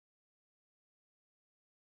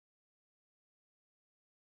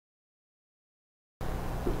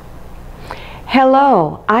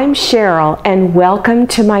Hello, I'm Cheryl and welcome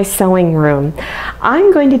to my sewing room.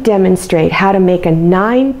 I'm going to demonstrate how to make a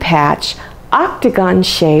 9-patch octagon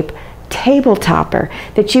shape table topper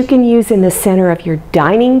that you can use in the center of your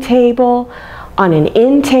dining table, on an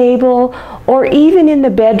end table, or even in the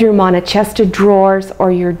bedroom on a chest of drawers or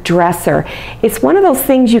your dresser. It's one of those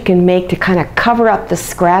things you can make to kind of cover up the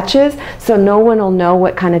scratches so no one will know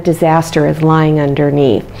what kind of disaster is lying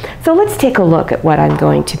underneath. So let's take a look at what I'm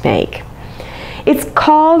going to make. It's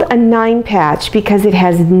called a 9-patch because it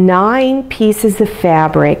has 9 pieces of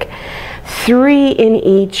fabric, 3 in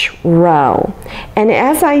each row. And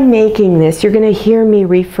as I'm making this, you're going to hear me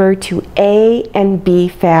refer to A and B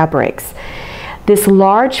fabrics. This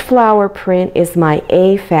large flower print is my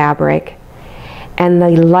A fabric, and the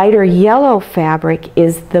lighter yellow fabric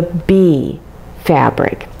is the B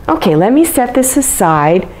fabric. Okay, let me set this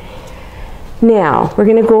aside. Now, we're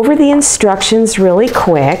going to go over the instructions really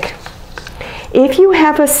quick. If you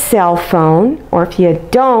have a cell phone, or if you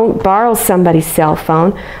don't, borrow somebody's cell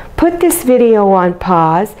phone, put this video on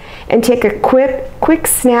pause and take a quick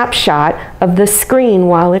snapshot of the screen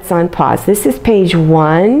while it's on pause. This is page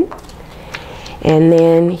 1, and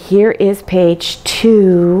then here is page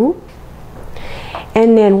 2,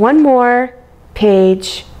 and then one more,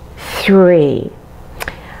 page 3.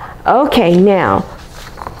 Okay, now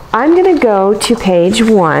I'm going to go to page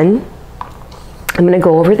 1. I'm going to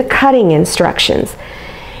go over the cutting instructions.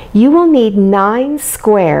 You will need 9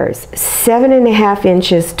 squares, 7.5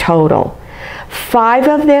 inches total. 5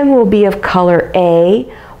 of them will be of color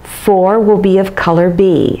A, 4 will be of color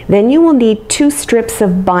B. Then you will need 2 strips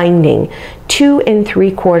of binding, 2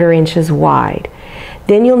 3/4 inches wide.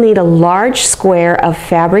 Then you'll need a large square of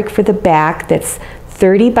fabric for the back that's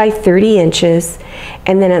 30 by 30 inches,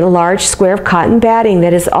 and then a large square of cotton batting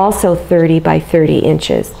that is also 30 by 30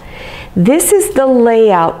 inches. This is the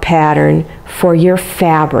layout pattern for your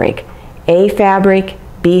fabric. A fabric,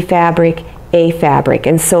 B fabric, A fabric,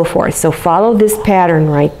 and so forth. So follow this pattern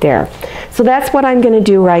right there. So that's what I'm going to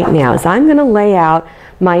do right now, is I'm going to lay out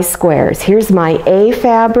my squares. Here's my A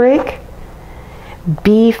fabric,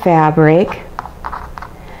 B fabric,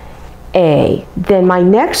 A. Then my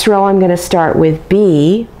next row I'm going to start with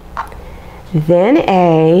B, then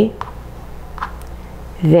A,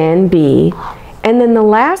 then B. And then the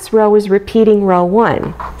last row is repeating row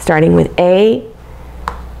 1, starting with A,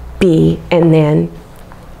 B, and then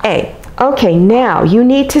A. Okay, now you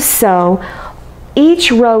need to sew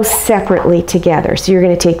each row separately together. So you're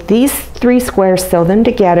going to take these 3 squares, sew them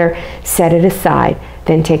together, set it aside.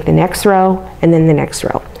 Then take the next row, and then the next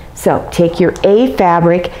row. So take your A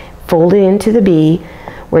fabric, fold it into the B,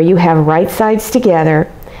 where you have right sides together,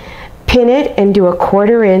 pin it, and do a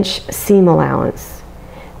 1/4 inch seam allowance.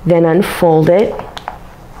 Then unfold it,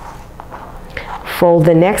 fold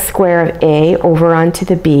the next square of A over onto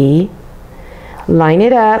the B, line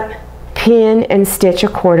it up, pin and stitch a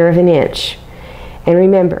 1/4 inch. And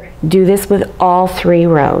remember, do this with all 3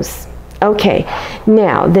 rows. Okay,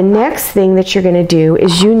 now the next thing that you're going to do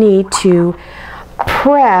is you need to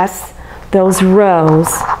press those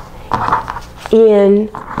rows in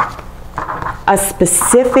a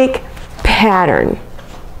specific pattern,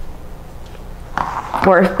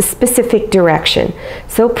 or a specific direction.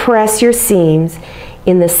 So press your seams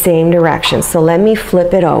in the same direction. So let me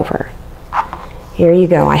flip it over. Here you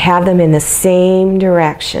go. I have them in the same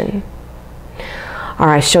direction. All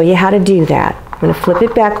right, I'll show you how to do that. I'm going to flip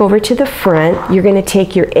it back over to the front. You're going to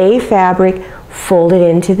take your A fabric, fold it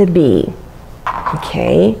into the B.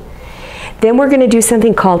 Okay. Then we're going to do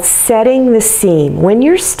something called setting the seam. When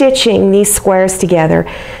you're stitching these squares together,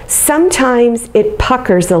 sometimes it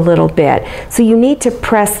puckers a little bit. So you need to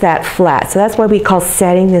press that flat. So that's why we call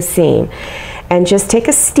setting the seam. And just take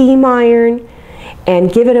a steam iron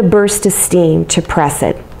and give it a burst of steam to press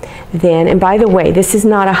it. Then, and by the way, this is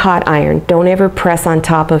not a hot iron. Don't ever press on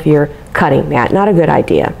top of your cutting mat. Not a good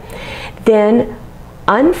idea. Then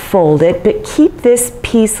unfold it, but keep this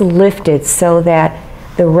piece lifted so that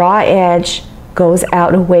the raw edge goes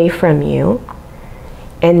out away from you,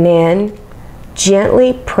 and then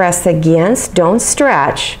gently press against, don't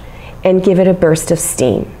stretch, and give it a burst of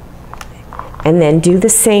steam. And then do the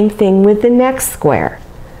same thing with the next square.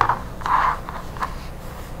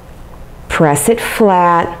 Press it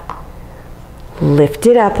flat, lift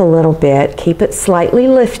it up a little bit, keep it slightly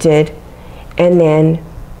lifted, and then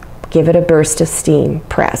give it a burst of steam,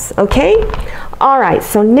 press, okay? All right,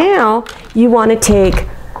 so now you want to take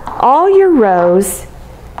all your rows,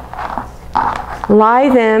 lie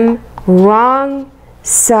them wrong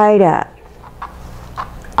side up,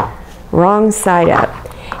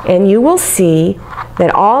 and you will see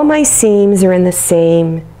that all my seams are in the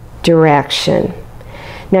same direction.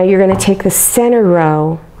 Now you're going to take the center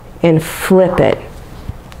row and flip it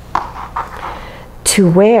to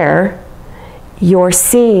where your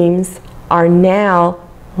seams are now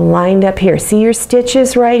lined up here. See your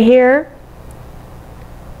stitches right here?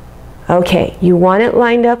 Okay, you want it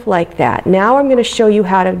lined up like that. Now I'm going to show you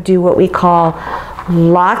how to do what we call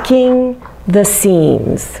locking the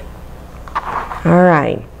seams. All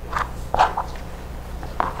right.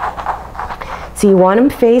 So you want them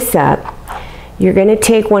face up. You're going to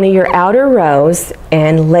take one of your outer rows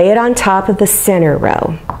and lay it on top of the center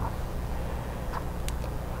row.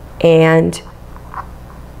 And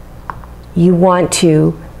you want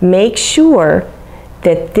to make sure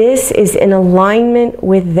that this is in alignment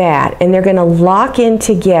with that, and they're going to lock in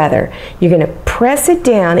together. You're going to press it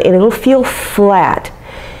down and it'll feel flat.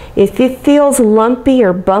 If it feels lumpy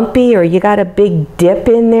or bumpy or you got a big dip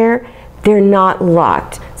in there, they're not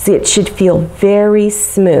locked. See, it should feel very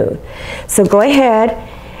smooth. So go ahead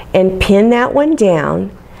and pin that one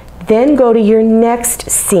down, then go to your next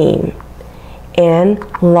seam and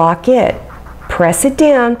lock it. Press it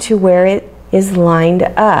down to where it is lined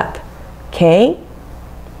up, okay?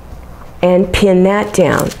 And pin that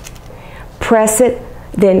down. Press it,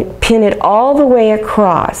 then pin it all the way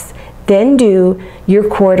across. Then do your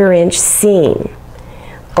 1/4 inch seam.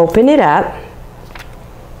 Open it up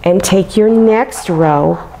and take your next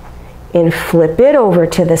row and flip it over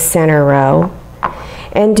to the center row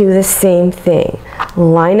and do the same thing.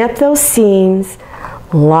 Line up those seams,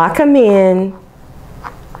 lock them in,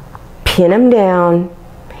 pin them down,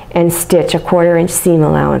 and stitch a 1/4 inch seam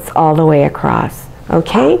allowance all the way across.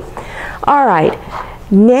 Okay? All right,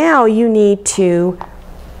 now you need to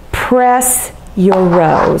press your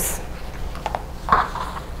rows.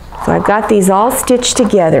 So I've got these all stitched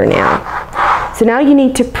together now. So now you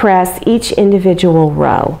need to press each individual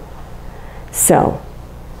row. So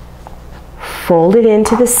fold it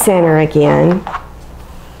into the center again.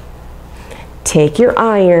 Take your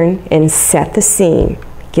iron and set the seam.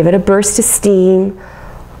 Give it a burst of steam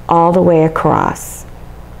all the way across.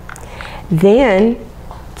 Then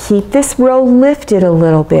keep this row lifted a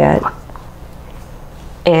little bit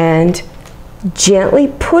and gently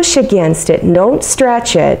push against it. Don't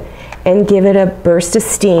stretch it, and give it a burst of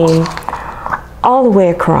steam all the way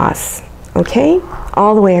across. Okay?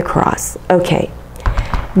 All the way across. Okay.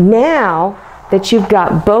 Now that you've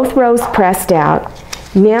got both rows pressed out,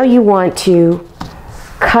 now you want to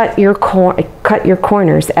cut your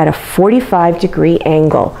corners at a 45-degree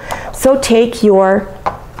angle. So take your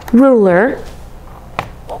ruler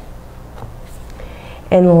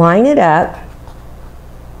and line it up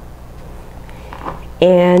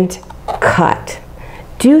and cut.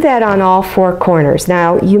 Do that on all 4 corners.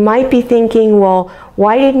 Now you might be thinking, well,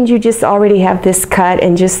 why didn't you just already have this cut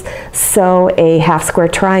and just sew a half square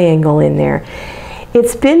triangle in there?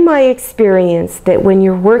 It's been my experience that when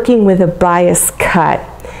you're working with a bias cut,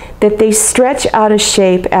 that they stretch out of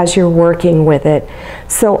shape as you're working with it.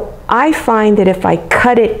 So I find that if I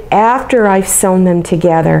cut it after I've sewn them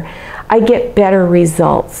together, I get better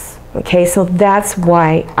results. Okay, so that's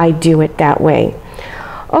why I do it that way.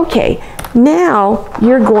 Okay, now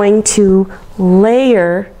you're going to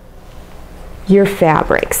layer your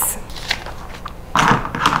fabrics.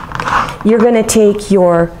 You're going to take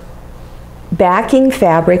your backing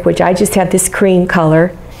fabric, which I just have this cream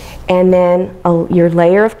color, and then your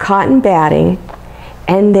layer of cotton batting,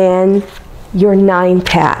 and then your 9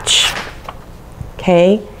 patch.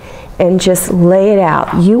 Okay, and just lay it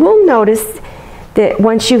out. You will notice that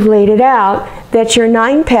once you've laid it out, that your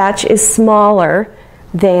 9 patch is smaller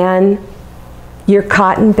than your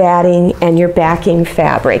cotton batting and your backing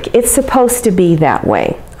fabric. It's supposed to be that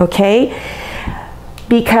way, okay?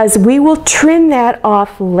 Because we will trim that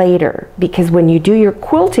off later, because when you do your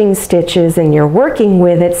quilting stitches and you're working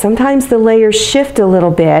with it, sometimes the layers shift a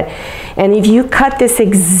little bit, and if you cut this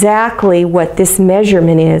exactly what this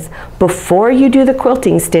measurement is before you do the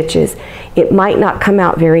quilting stitches, it might not come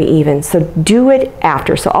out very even. So do it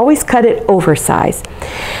after. So always cut it oversized.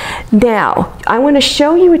 Now, I want to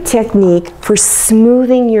show you a technique for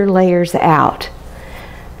smoothing your layers out.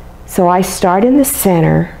 So I start in the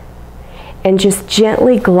center and just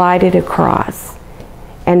gently glide it across,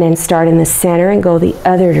 and then start in the center and go the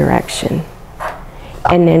other direction,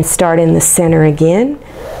 and then start in the center again,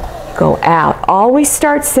 go out. Always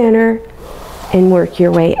start center and work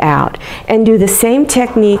your way out, and do the same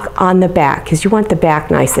technique on the back, because you want the back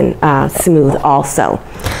nice and smooth also.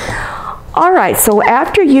 All right, so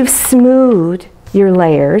after you've smoothed your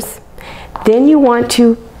layers, then you want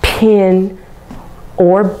to pin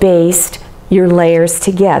or baste your layers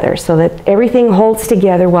together so that everything holds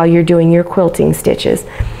together while you're doing your quilting stitches.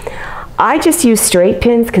 I just use straight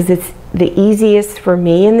pins because it's the easiest for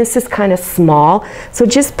me, and this is kind of small, so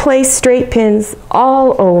just place straight pins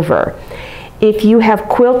all over. If you have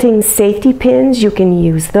quilting safety pins, you can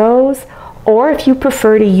use those, or if you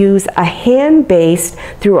prefer to use a hand baste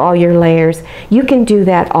through all your layers, you can do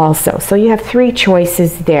that also. So you have 3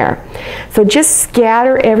 choices there. So just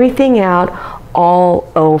scatter everything out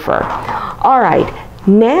all over. All right,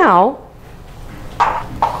 now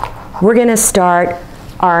we're going to start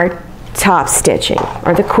our top stitching,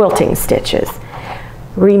 or the quilting stitches.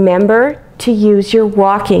 Remember to use your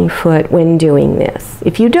walking foot when doing this.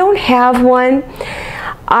 If you don't have one,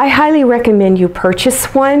 I highly recommend you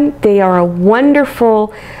purchase one. They are a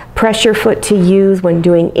wonderful pressure foot to use when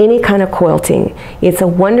doing any kind of quilting. It's a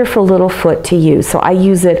wonderful little foot to use, so I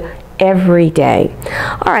use it every day.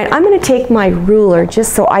 All right, I'm going to take my ruler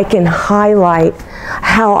just so I can highlight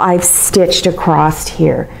how I've stitched across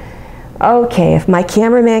here. Okay, if my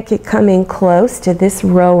cameraman could come in close to this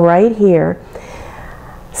row right here,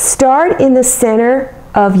 start in the center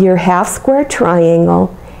of your half square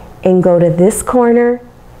triangle and go to this corner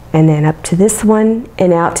and then up to this one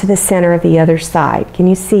and out to the center of the other side. Can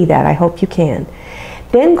you see that? I hope you can.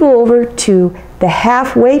 Then go over to the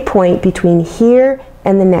halfway point between here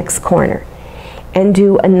and the next corner and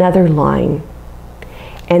do another line.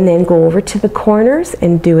 And then go over to the corners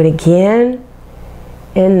and do it again,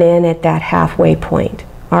 and then at that halfway point.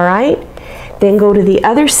 All right? Then go to the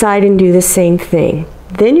other side and do the same thing.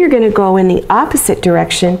 Then you're going to go in the opposite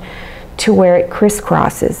direction to where it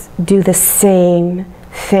crisscrosses. Do the same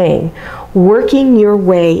thing, working your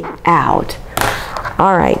way out.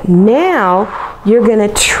 All right, now you're going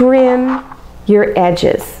to trim your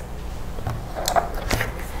edges.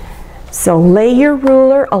 So lay your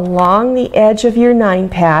ruler along the edge of your 9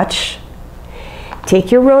 patch.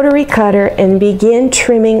 Take your rotary cutter and begin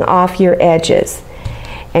trimming off your edges.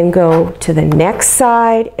 And go to the next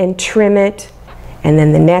side and trim it, and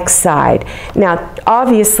then the next side. Now,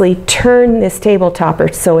 obviously, turn this table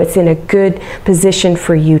topper so it's in a good position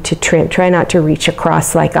for you to trim. Try not to reach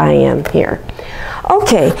across like I am here.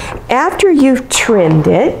 Okay, after you've trimmed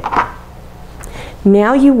it,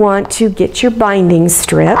 now you want to get your binding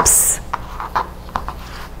strips.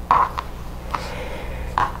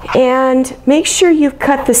 And make sure you've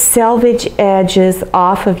cut the selvage edges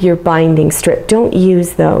off of your binding strip. Don't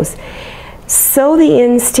use those. Sew the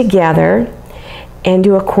ends together and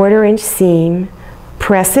do a 1/4 inch seam.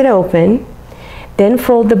 Press it open. Then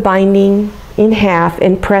fold the binding in half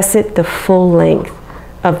and press it the full length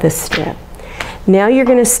of the strip. Now you're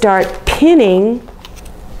going to start pinning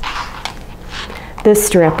the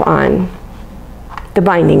strip on, the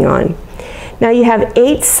binding on. Now you have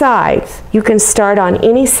 8 sides. You can start on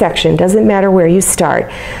any section, doesn't matter where you start.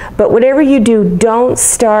 But whatever you do, don't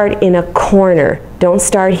start in a corner. Don't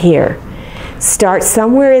start here. Start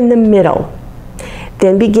somewhere in the middle.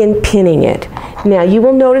 Then begin pinning it. Now you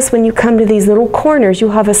will notice when you come to these little corners,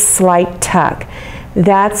 you'll have a slight tuck.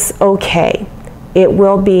 That's okay. It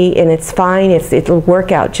will be, and it's fine. It'll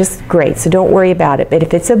work out just great, so don't worry about it. But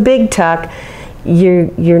if it's a big tuck,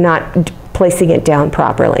 you're not placing it down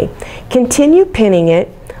properly. Continue pinning it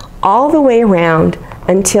all the way around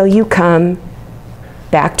until you come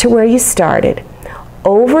back to where you started.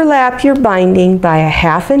 Overlap your binding by a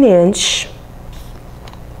 1/2 inch.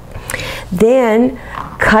 Then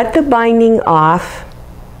cut the binding off,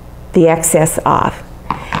 the excess off.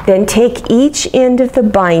 Then take each end of the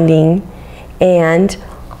binding and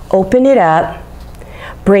open it up.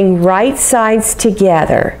 Bring right sides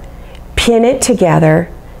together. Pin it together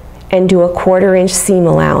and do a 1/4 inch seam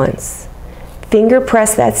allowance. Finger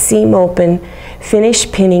press that seam open, finish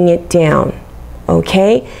pinning it down.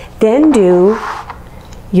 Okay? Then do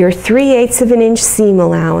your 3/8 of an inch seam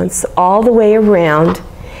allowance all the way around.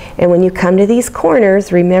 And when you come to these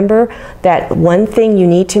corners, remember that one thing you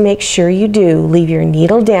need to make sure you do, leave your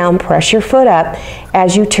needle down, press your foot up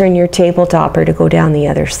as you turn your table topper to go down the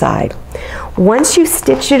other side. Once you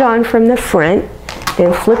stitch it on from the front,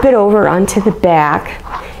 then flip it over onto the back,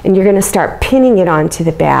 and you're going to start pinning it onto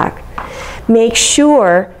the back. Make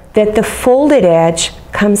sure that the folded edge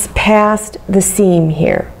comes past the seam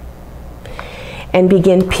here and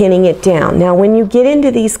begin pinning it down. Now when you get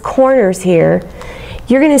into these corners here,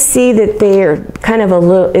 you're going to see that they're kind of a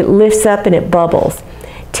little, it lifts up and it bubbles.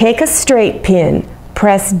 Take a straight pin,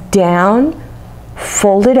 press down,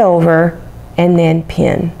 fold it over, and then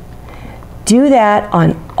pin. Do that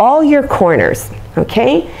on all your corners,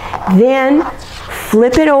 okay? Then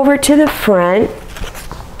flip it over to the front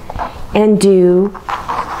and do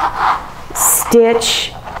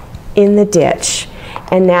stitch in the ditch.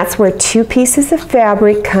 And that's where 2 pieces of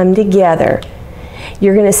fabric come together.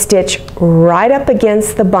 you're going to stitch right up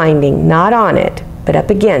against the binding, not on it, but up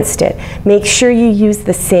against it. Make sure you use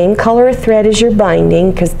the same color of thread as your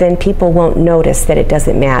binding, because then people won't notice that it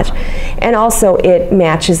doesn't match. And also it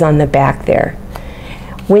matches on the back there.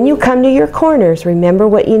 When you come to your corners, remember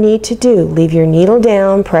what you need to do. Leave your needle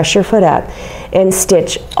down, press your foot up, and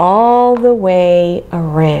stitch all the way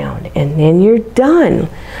around, and then you're done.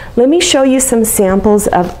 Let me show you some samples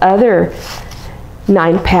of other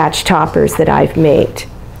 9-patch toppers that I've made.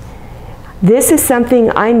 This is something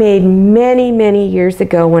I made many, many years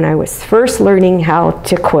ago when I was first learning how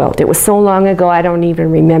to quilt. It was so long ago I don't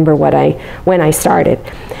even remember when I started.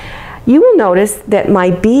 You will notice that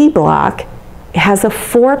my B block has a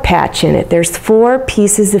 4-patch in it. There's 4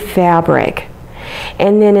 pieces of fabric.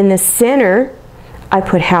 And then in the center, I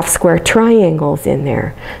put half-square triangles in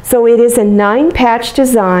there. So it is a 9-patch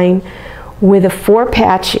design with a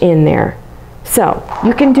 4-patch in there. So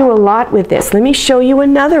you can do a lot with this. Let me show you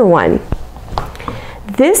another one.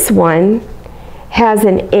 This one has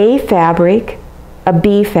an A fabric, a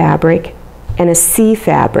B fabric, and a C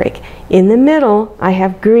fabric. In the middle, I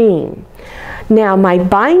have green. Now my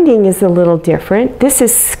binding is a little different. This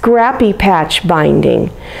is scrappy patch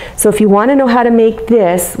binding. So if you want to know how to make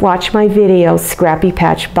this, watch my video, scrappy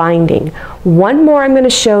patch binding. One more I'm going to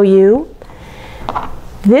show you.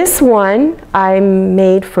 This one I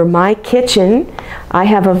made for my kitchen. I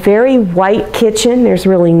have a very white kitchen. There's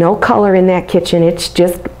really no color in that kitchen. It's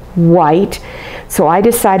just white. So I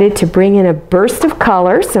decided to bring in a burst of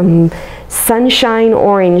color, some sunshine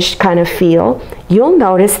orange kind of feel. You'll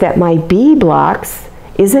notice that my B blocks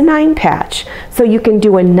is a 9-patch. So you can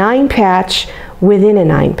do a 9-patch within a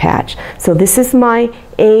 9-patch. So this is my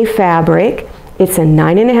A fabric. It's a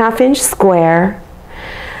 9.5-inch square.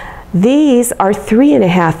 These are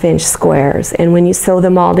 3.5-inch squares, and when you sew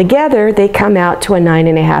them all together, they come out to a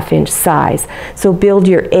 9.5-inch size. So build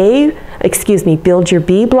your build your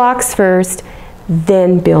B blocks first,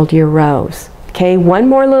 then build your rows. Okay, one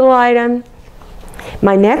more little item.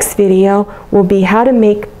 My next video will be how to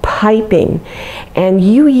make piping, and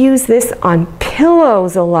you use this on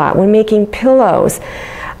pillows a lot when making pillows.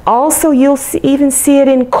 Also, you'll even see it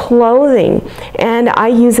in clothing, and I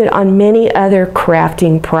use it on many other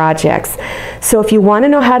crafting projects. So if you want to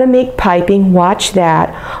know how to make piping, watch that.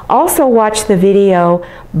 Also watch the video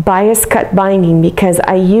bias cut binding, because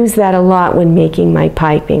I use that a lot when making my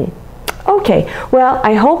piping. Okay, well,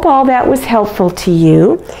 I hope all that was helpful to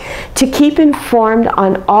you. To keep informed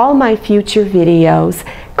on all my future videos,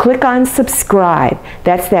 click on subscribe.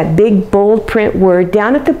 That's that big bold print word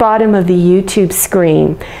down at the bottom of the YouTube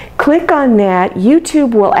screen. Click on that.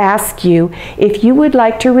 YouTube will ask you if you would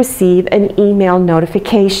like to receive an email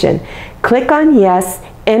notification. Click on yes,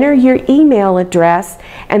 enter your email address,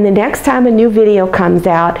 and the next time a new video comes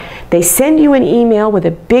out, they send you an email with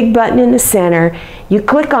a big button in the center. You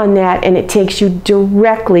click on that and it takes you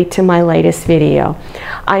directly to my latest video.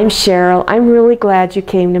 I'm Cheryl. I'm really glad you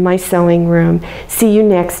came to my sewing room. See you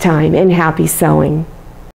next time, and happy sewing.